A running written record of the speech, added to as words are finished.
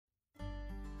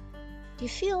Do you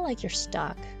feel like you're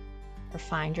stuck or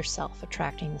find yourself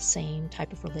attracting the same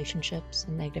type of relationships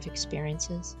and negative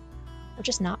experiences, or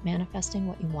just not manifesting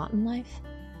what you want in life?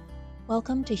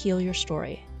 Welcome to Heal Your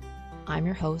Story. I'm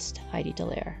your host, Heidi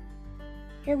Dallaire.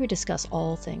 Here we discuss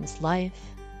all things life,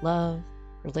 love,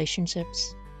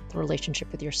 relationships, the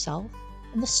relationship with yourself,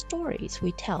 and the stories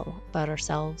we tell about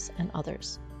ourselves and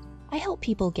others. I help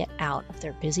people get out of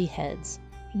their busy heads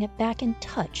and get back in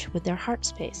touch with their heart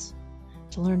space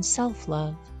to learn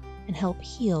self-love and help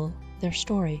heal their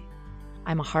story.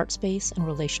 I'm a heart space and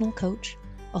relational coach,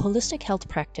 a holistic health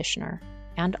practitioner,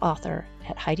 and author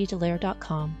at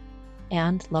HeidiDallaire.com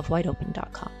and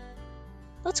LoveWideOpen.com.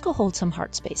 Let's go hold some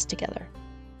heart space together.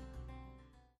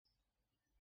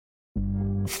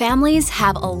 Families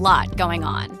have a lot going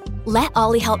on. Let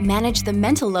Ollie help manage the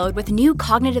mental load with new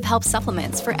cognitive help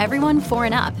supplements for everyone 4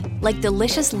 and up, like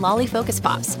delicious Lolly Focus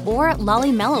Pops or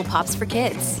Lolly Mellow Pops for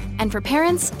kids. And for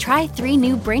parents, try 3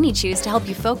 new Brainy Chews to help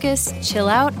you focus, chill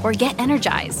out, or get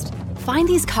energized. Find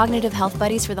these cognitive health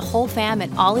buddies for the whole fam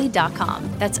at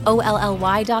ollie.com. That's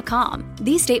OLLY.com.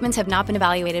 These statements have not been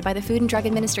evaluated by the Food and Drug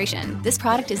Administration. This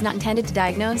product is not intended to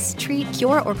diagnose, treat,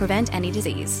 cure, or prevent any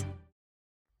disease.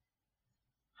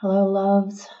 Hello,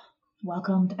 loves.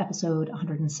 Welcome to episode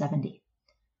 170,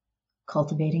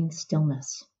 Cultivating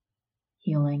Stillness,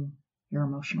 Healing Your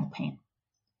Emotional Pain.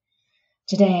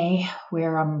 Today,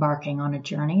 we're embarking on a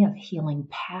journey of healing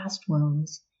past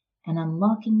wounds and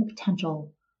unlocking the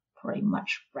potential for a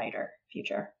much brighter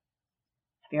future.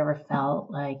 Have you ever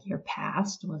felt like your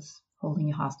past was holding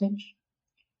you hostage,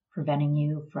 preventing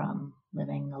you from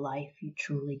living the life you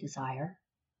truly desire?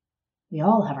 We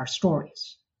all have our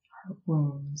stories, our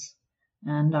wounds,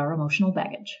 and our emotional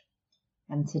baggage.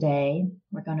 And today,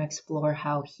 we're going to explore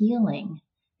how healing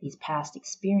these past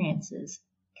experiences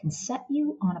can set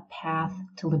you on a path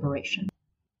to liberation.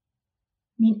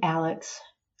 Meet Alex.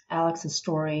 Alex's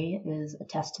story is a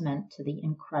testament to the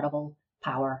incredible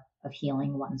power of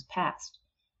healing one's past.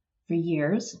 For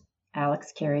years,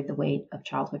 Alex carried the weight of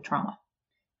childhood trauma,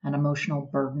 an emotional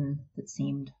burden that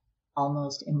seemed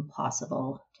almost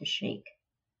impossible to shake.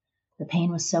 The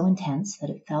pain was so intense that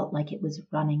it felt like it was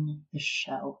running the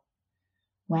show.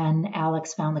 When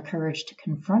Alex found the courage to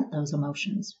confront those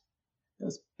emotions,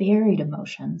 those buried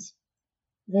emotions,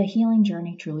 the healing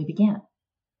journey truly began.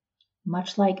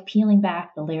 Much like peeling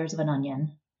back the layers of an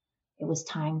onion, it was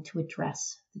time to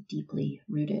address the deeply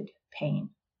rooted pain.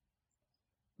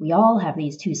 We all have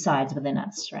these two sides within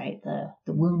us, right? The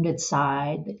wounded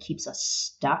side that keeps us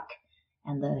stuck,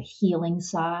 and the healing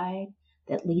side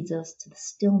that leads us to the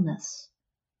stillness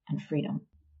and freedom.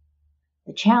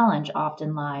 The challenge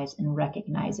often lies in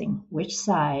recognizing which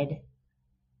side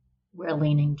we're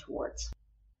leaning towards.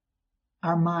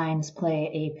 Our minds play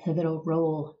a pivotal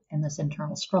role in this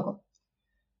internal struggle.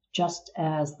 Just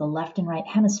as the left and right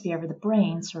hemisphere of the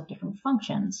brain serve different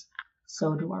functions,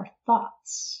 so do our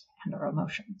thoughts and our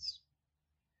emotions.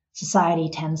 Society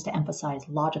tends to emphasize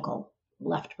logical,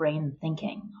 left brain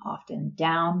thinking, often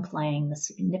downplaying the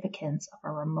significance of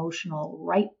our emotional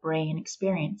right brain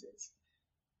experiences.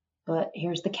 But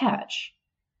here's the catch.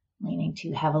 Leaning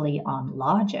too heavily on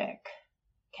logic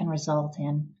can result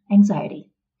in anxiety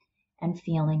and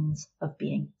feelings of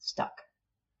being stuck.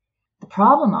 The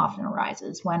problem often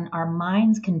arises when our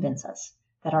minds convince us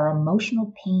that our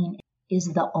emotional pain is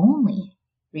the only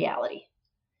reality,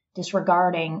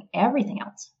 disregarding everything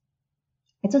else.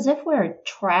 It's as if we're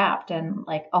trapped in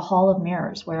like a hall of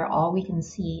mirrors where all we can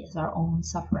see is our own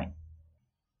suffering.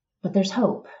 But there's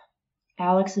hope.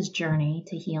 Alex's journey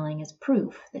to healing is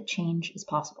proof that change is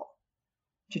possible.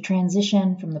 To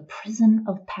transition from the prison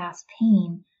of past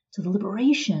pain to the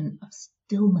liberation of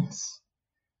stillness,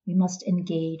 we must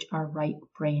engage our right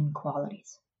brain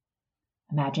qualities: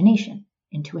 imagination,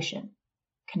 intuition,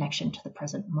 connection to the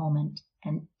present moment,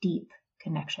 and deep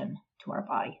connection to our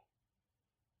body.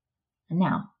 And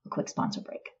now, a quick sponsor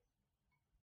break.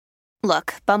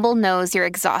 Look, Bumble knows you're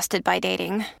exhausted by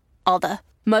dating. All the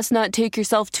must not take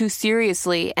yourself too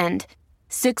seriously and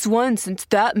 6'1" since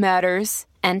that matters.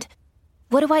 And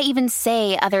what do I even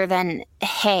say other than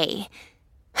hey?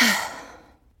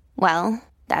 Well,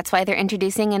 that's why they're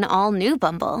introducing an all-new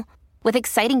Bumble with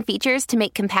exciting features to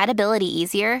make compatibility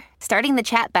easier, starting the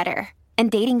chat better, and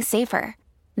dating safer.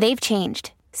 They've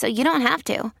changed, so you don't have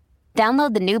to.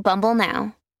 Download the new Bumble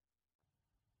now.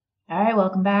 All right,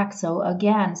 welcome back. So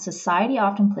again, society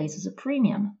often places a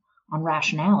premium on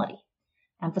rationality,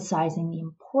 emphasizing the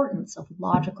importance of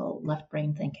logical left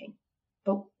brain thinking.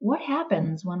 But what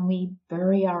happens when we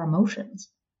bury our emotions,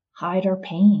 hide our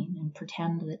pain, and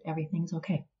pretend that everything's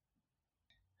okay?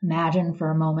 Imagine for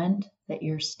a moment that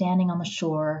you're standing on the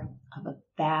shore of a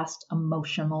vast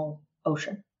emotional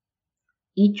ocean.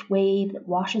 Each wave that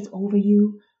washes over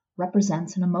you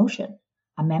represents an emotion,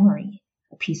 a memory,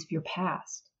 a piece of your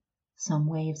past. Some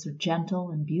waves are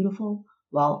gentle and beautiful,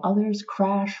 while others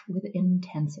crash with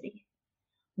intensity.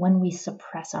 When we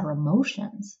suppress our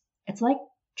emotions, it's like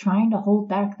trying to hold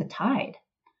back the tide.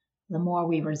 The more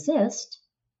we resist,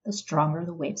 the stronger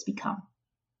the waves become.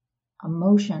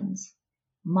 Emotions,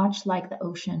 much like the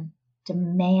ocean,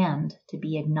 demand to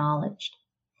be acknowledged,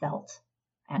 felt,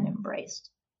 and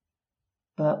embraced.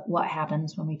 But what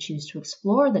happens when we choose to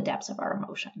explore the depths of our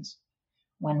emotions?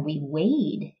 When we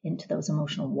wade into those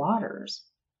emotional waters,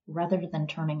 rather than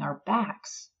turning our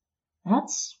backs,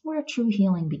 that's where true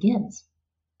healing begins.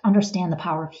 To understand the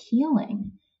power of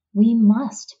healing, we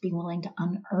must be willing to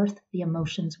unearth the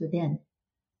emotions within.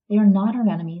 They are not our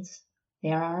enemies. They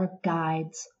are our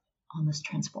guides on this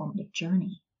transformative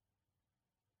journey.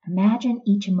 Imagine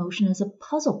each emotion as a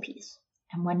puzzle piece,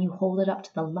 and when you hold it up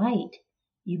to the light,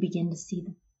 you begin to see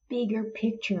the bigger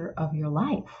picture of your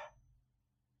life.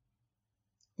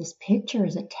 This picture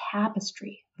is a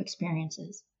tapestry of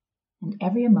experiences, and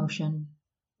every emotion,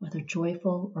 whether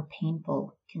joyful or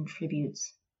painful,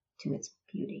 contributes to its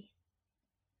beauty.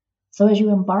 So as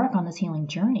you embark on this healing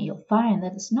journey, you'll find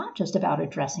that it's not just about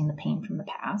addressing the pain from the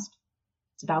past.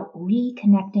 It's about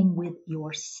reconnecting with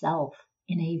yourself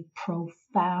in a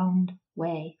profound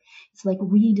way. It's like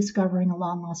rediscovering a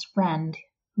long-lost friend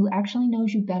who actually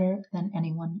knows you better than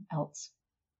anyone else.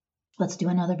 Let's do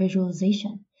another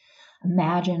visualization.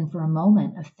 Imagine for a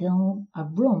moment a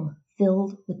room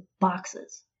filled with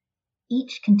boxes,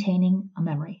 each containing a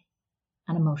memory,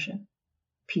 an emotion,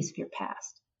 a piece of your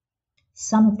past.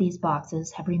 Some of these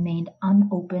boxes have remained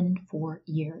unopened for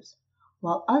years,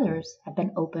 while others have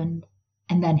been opened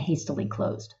and then hastily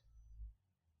closed.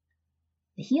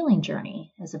 The healing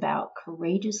journey is about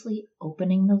courageously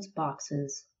opening those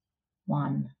boxes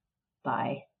one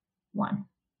by one.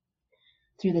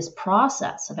 Through this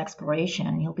process of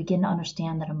exploration, you'll begin to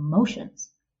understand that emotions,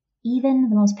 even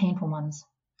the most painful ones,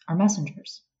 are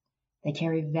messengers. They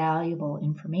carry valuable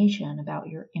information about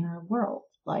your inner world,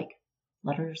 like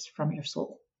letters from your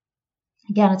soul.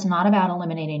 Again, it's not about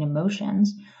eliminating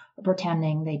emotions or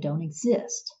pretending they don't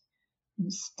exist.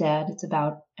 Instead, it's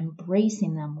about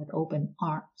embracing them with open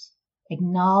arms,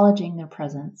 acknowledging their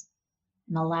presence,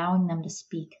 and allowing them to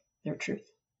speak their truth.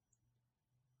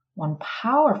 One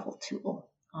powerful tool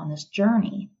on this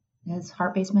journey is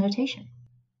heart-based meditation.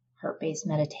 Heart-based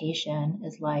meditation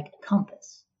is like a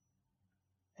compass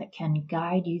that can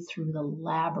guide you through the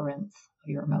labyrinth of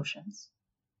your emotions.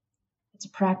 It's a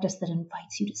practice that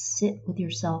invites you to sit with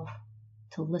yourself,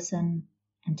 to listen,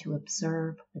 and to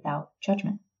observe without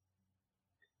judgment.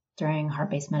 During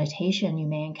heart-based meditation, you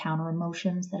may encounter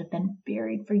emotions that have been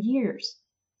buried for years,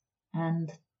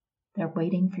 and they're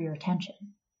waiting for your attention.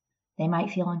 They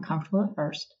might feel uncomfortable at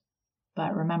first,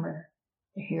 but remember,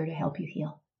 they're here to help you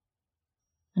heal.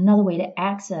 Another way to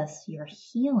access your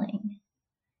healing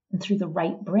and through the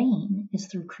right brain is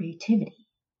through creativity.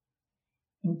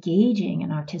 Engaging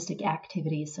in artistic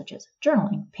activities such as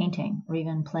journaling, painting, or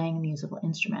even playing a musical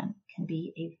instrument can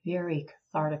be a very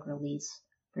cathartic release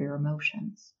for your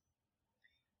emotions.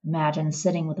 Imagine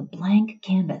sitting with a blank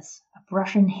canvas, a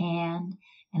brush in hand,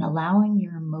 and allowing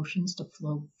your emotions to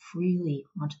flow freely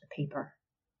onto the paper.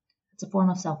 It's a form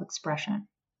of self-expression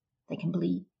that can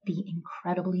be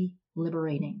incredibly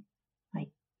liberating, like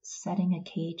setting a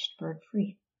caged bird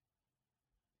free.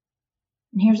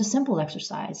 And here's a simple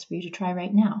exercise for you to try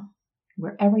right now,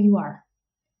 wherever you are.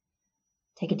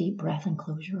 Take a deep breath and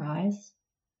close your eyes.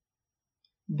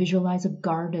 Visualize a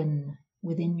garden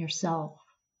within yourself.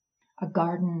 A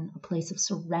garden, a place of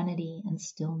serenity and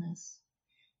stillness.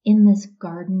 In this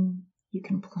garden, you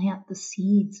can plant the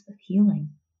seeds of healing.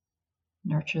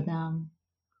 Nurture them,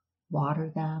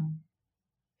 water them,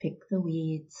 pick the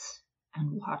weeds,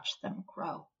 and watch them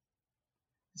grow.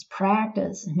 This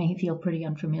practice may feel pretty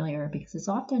unfamiliar because it's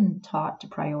often taught to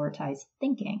prioritize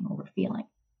thinking over feeling.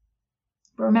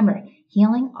 But remember,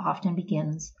 healing often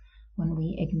begins when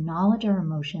we acknowledge our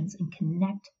emotions and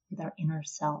connect with our inner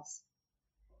selves.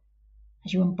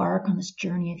 As you embark on this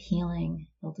journey of healing,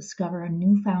 you'll discover a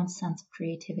newfound sense of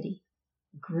creativity,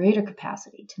 a greater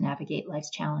capacity to navigate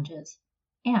life's challenges,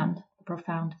 and a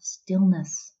profound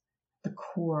stillness at the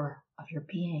core of your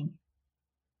being.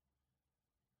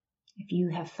 If you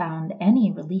have found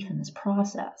any relief in this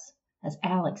process, as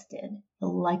Alex did,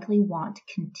 you'll likely want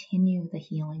to continue the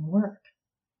healing work.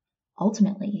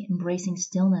 Ultimately, embracing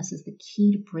stillness is the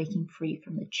key to breaking free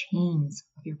from the chains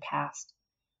of your past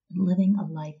and living a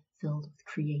life filled with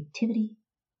creativity,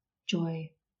 joy,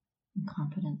 and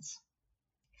confidence.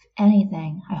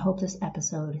 anything, I hope this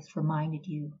episode has reminded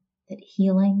you that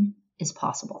healing is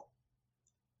possible,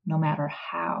 no matter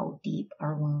how deep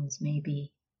our wounds may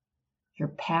be. Your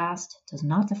past does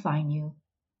not define you.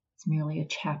 It's merely a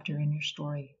chapter in your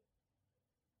story.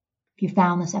 If you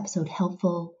found this episode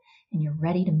helpful and you're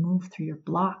ready to move through your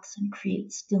blocks and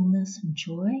create stillness and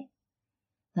joy,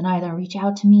 then either reach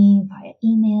out to me via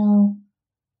email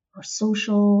or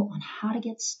social on how to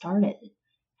get started,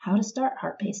 how to start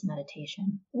heart-paced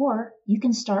meditation, or you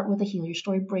can start with a Heal Your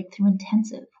Story Breakthrough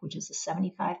Intensive, which is a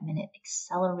 75-minute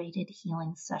accelerated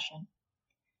healing session.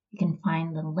 You can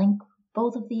find the link for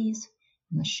both of these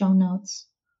in the show notes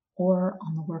or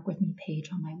on the Work With Me page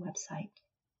on my website.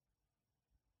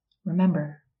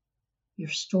 Remember, your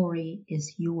story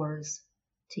is yours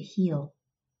to heal.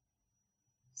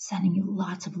 Sending you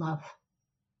lots of love.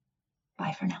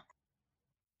 Bye for now.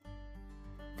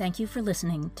 Thank you for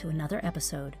listening to another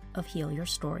episode of Heal Your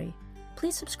Story.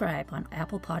 Please subscribe on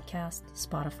Apple Podcasts,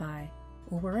 Spotify,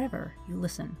 or wherever you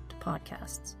listen to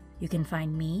podcasts. You can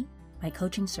find me, my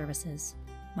coaching services,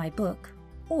 my book,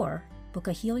 or book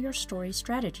a Heal Your Story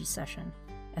strategy session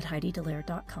at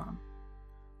HeidiDelaire.com.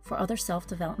 For other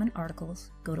self-development articles,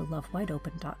 go to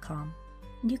lovewideopen.com.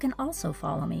 And you can also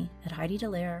follow me at Heidi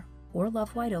Delaire or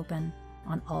Love Wide Open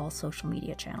on all social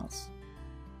media channels.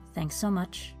 Thanks so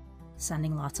much.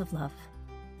 Sending lots of love.